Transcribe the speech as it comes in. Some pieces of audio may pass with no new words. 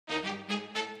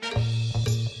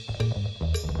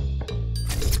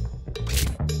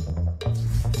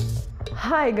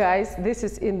Hi guys, this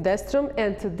is Indestroom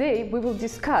and today we will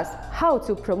discuss how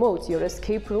to promote your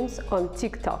escape rooms on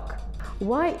TikTok.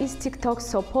 Why is TikTok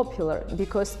so popular?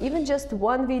 Because even just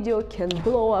one video can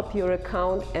blow up your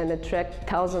account and attract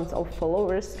thousands of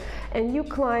followers and new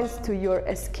clients to your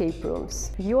escape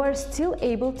rooms. You are still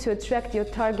able to attract your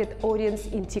target audience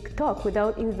in TikTok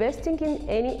without investing in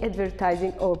any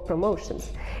advertising or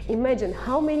promotions. Imagine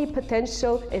how many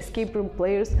potential escape room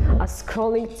players are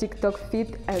scrolling TikTok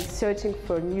feed and searching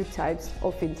for new types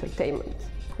of entertainment.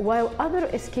 While other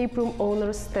escape room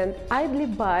owners stand idly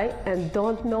by and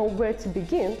don't know where to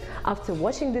begin, after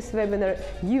watching this webinar,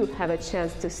 you have a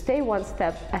chance to stay one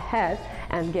step ahead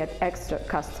and get extra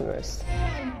customers.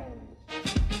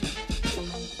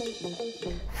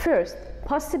 First,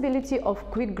 possibility of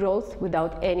quick growth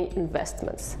without any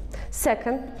investments.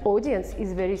 Second, audience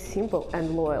is very simple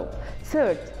and loyal.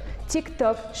 Third,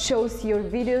 TikTok shows your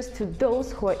videos to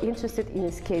those who are interested in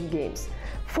escape games.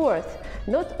 Fourth,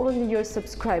 not only your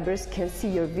subscribers can see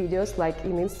your videos like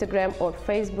in Instagram or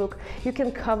Facebook, you can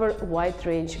cover a wide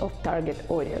range of target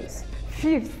audience.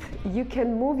 Fifth, you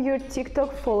can move your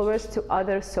TikTok followers to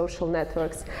other social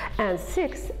networks. And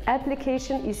sixth,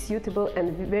 application is suitable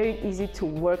and very easy to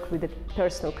work with a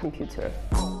personal computer.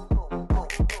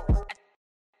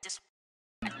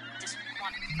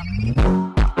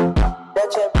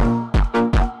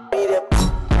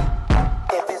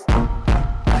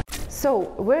 So,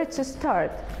 where to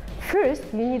start? First,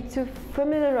 you need to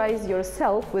familiarize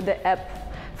yourself with the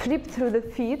app, flip through the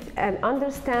feed and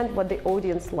understand what the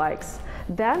audience likes.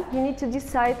 Then you need to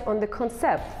decide on the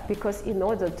concept, because in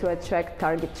order to attract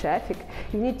target traffic,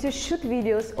 you need to shoot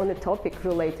videos on a topic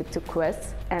related to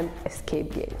quests and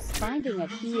escape games. Finding a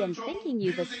key and thinking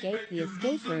you've escaped the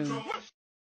escape room.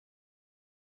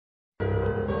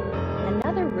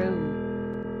 Another room.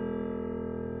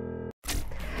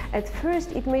 At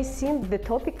first, it may seem the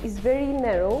topic is very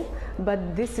narrow,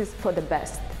 but this is for the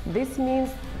best. This means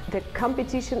the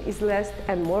competition is less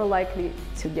and more likely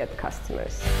to get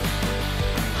customers.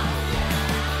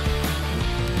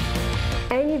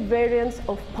 Any variants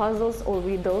of puzzles or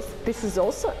riddles, this is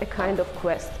also a kind of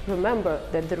quest. Remember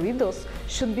that the riddles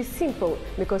should be simple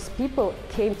because people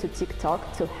came to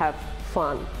TikTok to have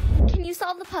fun. Can you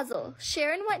solve the puzzle?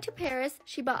 Sharon went to Paris,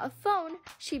 she bought a phone,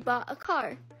 she bought a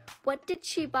car. What did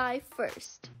she buy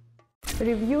first?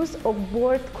 Reviews of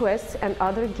board quests and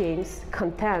other games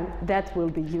content that will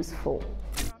be useful.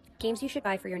 Games you should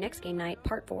buy for your next game night,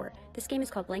 Part 4. This game is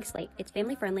called Blank Slate. It's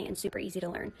family friendly and super easy to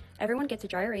learn. Everyone gets a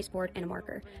dry erase board and a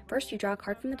marker. First, you draw a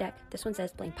card from the deck. This one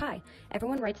says blank pie.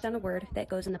 Everyone writes down a word that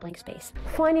goes in the blank space.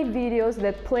 Funny videos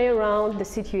that play around the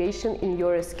situation in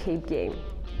your escape game.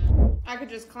 I could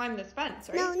just climb this fence,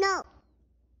 right? No.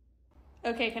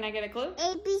 Okay, can I get a clue?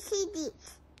 A, B, C, D.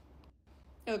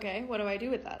 Okay, what do I do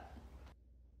with that?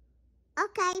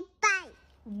 Okay, bye.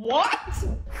 What?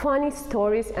 Funny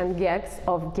stories and gags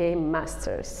of game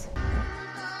masters.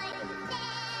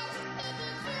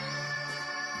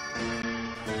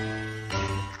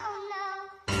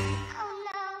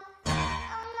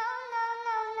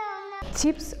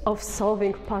 Tips of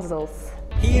solving puzzles.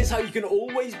 Here's how you can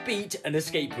always beat an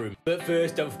escape room. But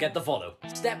first, don't forget to follow.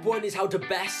 Step 1 is how to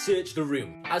best search the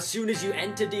room. As soon as you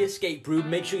enter the escape room,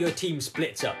 make sure your team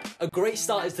splits up. A great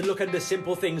start is to look under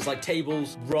simple things like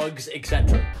tables, rugs,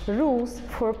 etc. Rules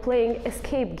for playing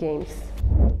escape games.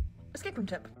 Escape room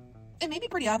tip. It may be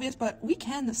pretty obvious, but we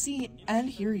can see and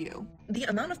hear you. The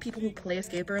amount of people who play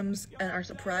escape rooms and are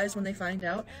surprised when they find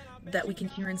out that we can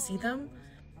hear and see them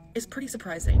is pretty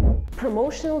surprising.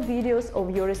 Promotional videos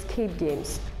of your escape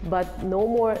games, but no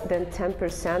more than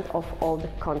 10% of all the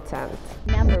content.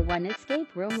 Number 1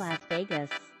 escape room, Las Vegas.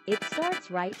 It starts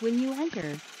right when you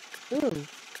enter. Ooh.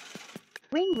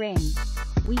 Ring ring.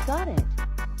 We got it.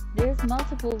 There's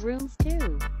multiple rooms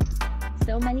too.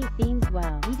 So many themes.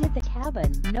 Wow. We did the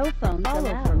cabin. No phones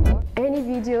allowed. For more. Any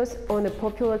videos on a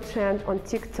popular trend on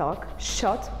TikTok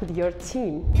shot with your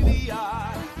team.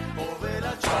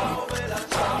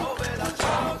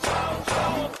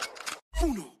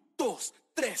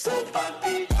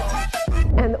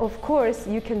 And of course,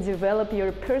 you can develop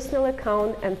your personal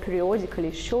account and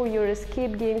periodically show your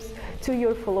escape games to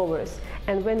your followers.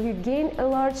 And when you gain a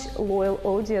large, loyal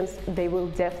audience, they will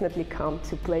definitely come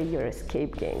to play your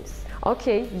escape games.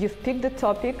 Okay, you've picked the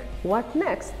topic. What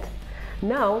next?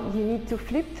 Now you need to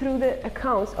flip through the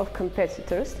accounts of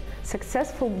competitors,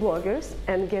 successful bloggers,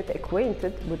 and get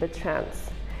acquainted with the trends.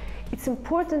 It's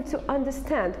important to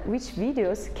understand which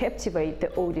videos captivate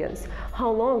the audience,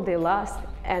 how long they last,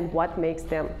 and what makes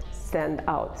them stand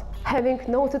out. Having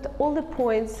noted all the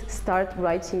points, start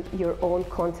writing your own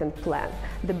content plan.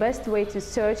 The best way to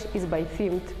search is by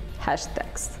themed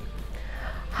hashtags.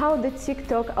 How the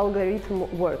TikTok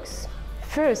algorithm works.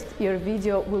 First, your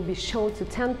video will be shown to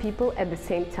 10 people at the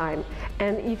same time,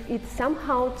 and if it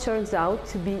somehow turns out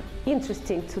to be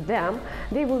interesting to them,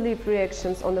 they will leave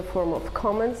reactions on the form of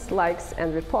comments, likes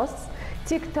and reposts.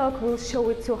 TikTok will show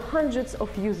it to hundreds of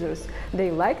users.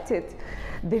 They liked it.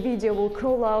 The video will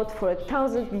crawl out for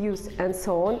 1,000 views and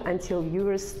so on until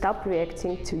viewers stop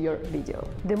reacting to your video.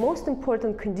 The most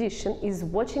important condition is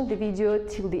watching the video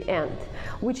till the end,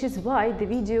 which is why the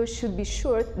video should be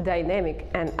short, dynamic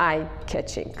and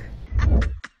eye-catching.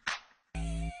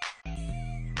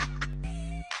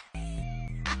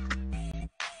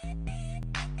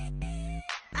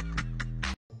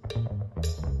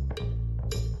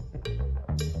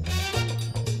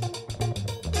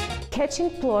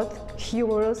 Catching plot,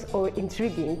 humorous or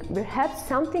intriguing, perhaps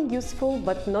something useful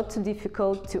but not too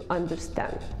difficult to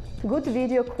understand. Good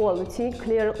video quality,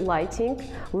 clear lighting,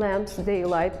 lamps,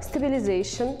 daylight,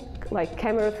 stabilization like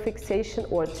camera fixation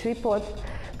or tripod,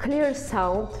 clear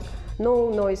sound,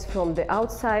 no noise from the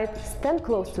outside, stand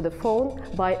close to the phone,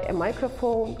 buy a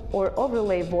microphone or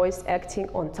overlay voice acting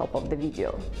on top of the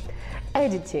video.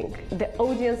 Editing. The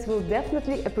audience will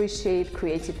definitely appreciate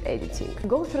creative editing.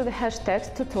 Go through the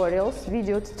hashtags, tutorials,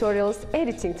 video tutorials,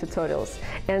 editing tutorials,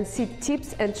 and see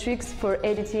tips and tricks for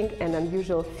editing and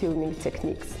unusual filming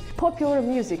techniques. Popular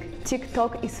music.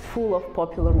 TikTok is full of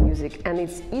popular music and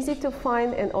it's easy to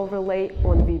find and overlay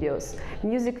on videos.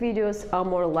 Music videos are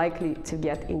more likely to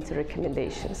get into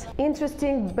recommendations.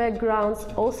 Interesting backgrounds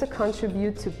also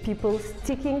contribute to people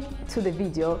sticking to the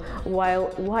video, while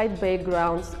white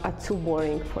backgrounds are too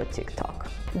boring for TikTok.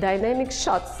 Dynamic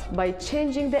shots. By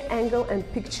changing the angle and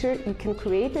picture, you can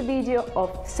create a video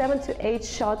of 7 to 8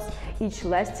 shots, each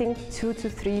lasting 2 to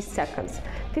 3 seconds.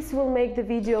 This will make the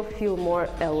video feel more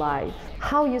alive.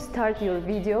 How you start your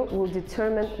video will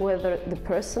determine whether the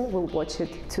person will watch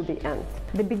it to the end.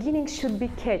 The beginning should be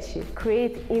catchy,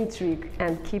 create intrigue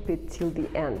and keep it till the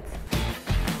end.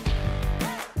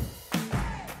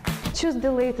 Choose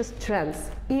the latest trends.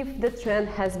 If the trend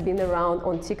has been around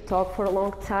on TikTok for a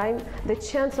long time, the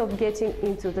chance of getting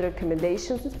into the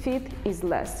recommendations feed is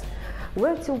less.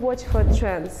 Where to watch for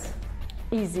trends?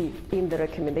 Easy, in the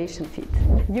recommendation feed.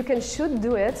 You can shoot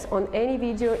duets on any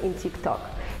video in TikTok.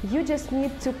 You just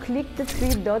need to click the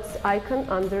 3 dots icon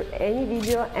under any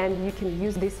video and you can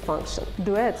use this function.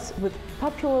 Duets with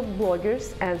popular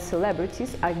bloggers and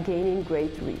celebrities are gaining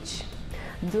great reach.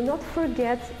 Do not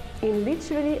forget, in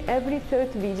literally every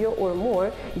third video or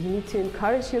more, you need to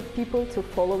encourage your people to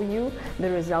follow you. The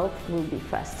result will be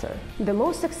faster. The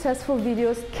most successful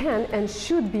videos can and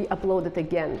should be uploaded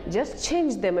again. Just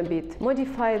change them a bit,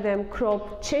 modify them,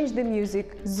 crop, change the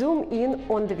music, zoom in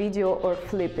on the video or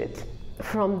flip it.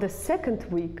 From the second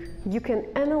week, you can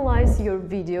analyze your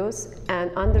videos and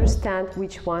understand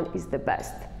which one is the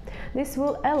best. This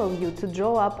will allow you to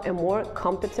draw up a more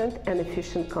competent and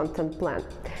efficient content plan,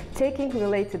 taking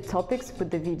related topics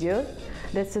with the video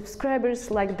that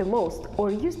subscribers like the most,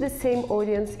 or use the same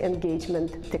audience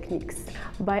engagement techniques.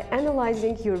 By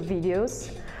analyzing your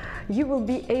videos, you will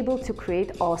be able to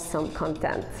create awesome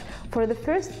content. For the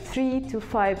first 3 to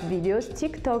 5 videos,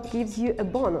 TikTok gives you a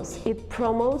bonus. It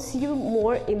promotes you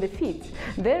more in the feed.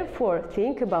 Therefore,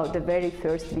 think about the very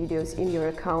first videos in your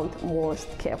account most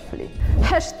carefully.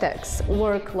 Hashtags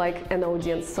work like an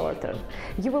audience sorter.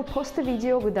 You will post a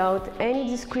video without any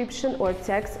description or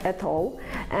text at all,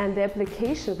 and the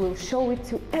application will show it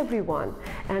to everyone.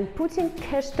 And putting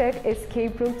hashtag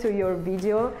escape room to your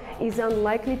video is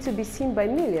unlikely to be seen by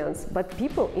millions, but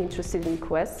people interested in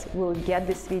quests will get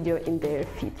this video in their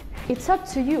feed. It's up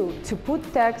to you to put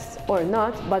text or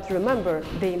not, but remember,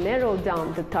 they narrow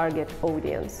down the target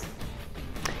audience.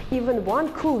 Even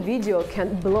one cool video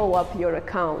can blow up your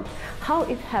account. How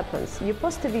it happens? You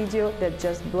post a video that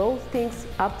just blows things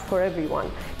up for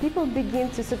everyone. People begin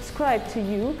to subscribe to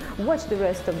you, watch the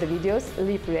rest of the videos,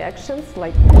 leave reactions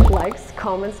like likes,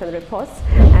 comments and reposts,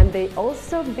 and they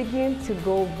also begin to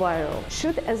go viral.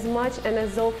 Shoot as much and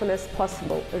as often as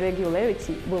possible.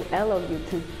 Regularity will allow you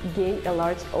to gain a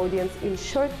large audience in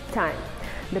short time.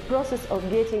 The process of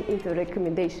getting into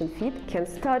recommendation feed can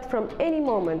start from any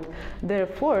moment.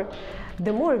 Therefore,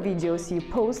 the more videos you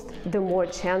post, the more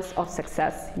chance of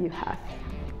success you have.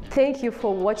 Thank you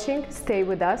for watching. Stay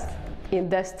with us in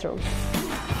Indestroom.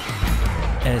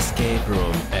 Escape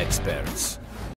Room Experts.